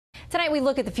Tonight we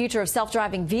look at the future of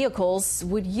self-driving vehicles.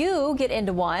 Would you get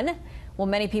into one? Well,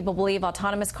 many people believe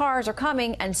autonomous cars are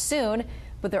coming and soon,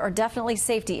 but there are definitely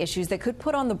safety issues that could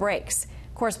put on the brakes.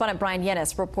 Correspondent Bryan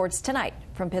Llenas reports tonight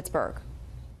from Pittsburgh.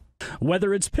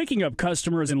 Whether it's picking up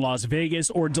customers in Las Vegas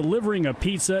or delivering a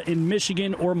pizza in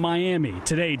Michigan or Miami,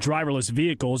 today driverless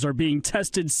vehicles are being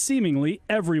tested seemingly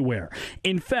everywhere.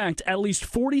 In fact, at least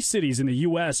 40 cities in the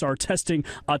U.S. are testing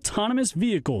autonomous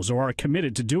vehicles or are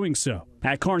committed to doing so.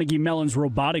 At Carnegie Mellon's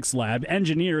robotics lab,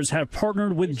 engineers have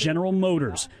partnered with General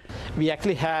Motors. We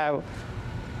actually have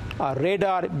a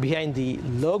radar behind the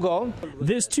logo.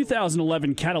 This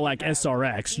 2011 Cadillac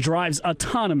SRX drives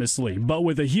autonomously, but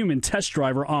with a human test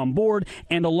driver on board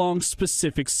and along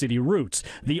specific city routes.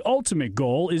 The ultimate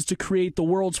goal is to create the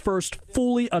world's first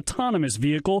fully autonomous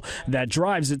vehicle that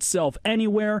drives itself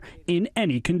anywhere in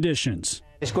any conditions.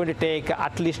 It's going to take,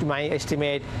 at least my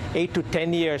estimate, 8 to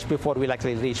 10 years before we'll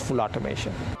actually reach full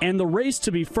automation. And the race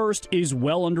to be first is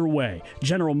well underway.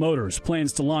 General Motors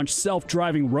plans to launch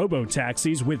self-driving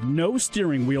robo-taxis with no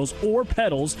steering wheels or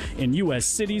pedals in U.S.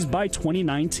 cities by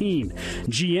 2019.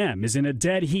 GM is in a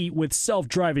dead heat with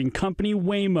self-driving company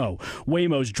Waymo.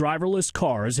 Waymo's driverless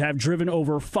cars have driven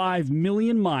over 5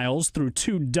 million miles through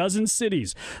 24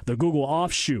 cities. The Google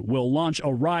offshoot will launch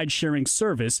a ride-sharing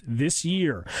service this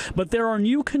year. But there are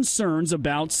new concerns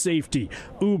about safety.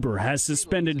 Uber has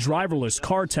suspended driverless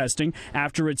car testing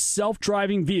after its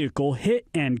self-driving vehicle hit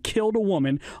and killed a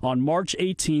woman on March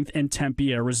 18th in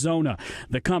Tempe, Arizona.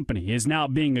 The company is now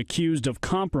being accused of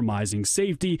compromising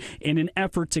safety in an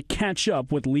effort to catch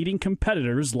up with leading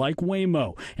competitors like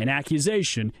Waymo, an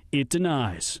accusation it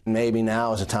denies. Maybe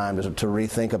now is a time to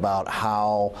rethink about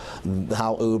how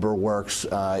Uber works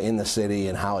in the city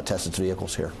and how it tests its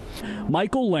vehicles here.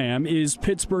 Michael Lamb is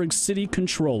Pittsburgh's city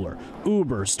controller.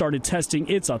 Uber started testing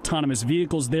its autonomous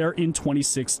vehicles there in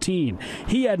 2016.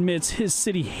 He admits his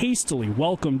city hastily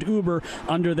welcomed Uber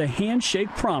under the handshake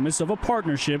promise of a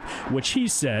partnership, which he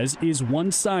says is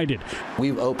one-sided.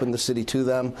 We've opened the city to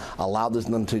them, allowed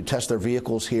them to test their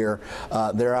vehicles here.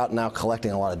 They're out now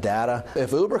collecting a lot of data.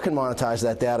 If Uber can monetize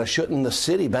that data, shouldn't the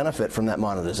city benefit from that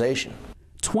monetization?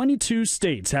 22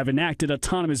 states have enacted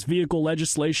autonomous vehicle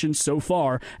legislation so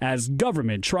far as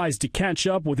government tries to catch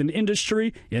up with an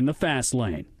industry in the fast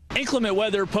lane. Inclement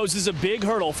weather poses a big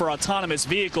hurdle for autonomous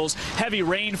vehicles. Heavy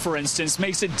rain, for instance,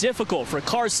 makes it difficult for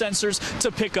car sensors to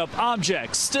pick up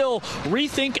objects. Still,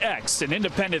 Rethink X, an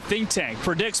independent think tank,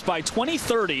 predicts by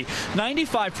 2030,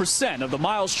 95% of the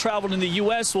miles traveled in the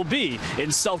U.S. will be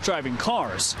in self-driving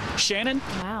cars. Shannon?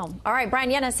 Wow. All right, Bryan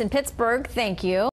Llenas in Pittsburgh, thank you.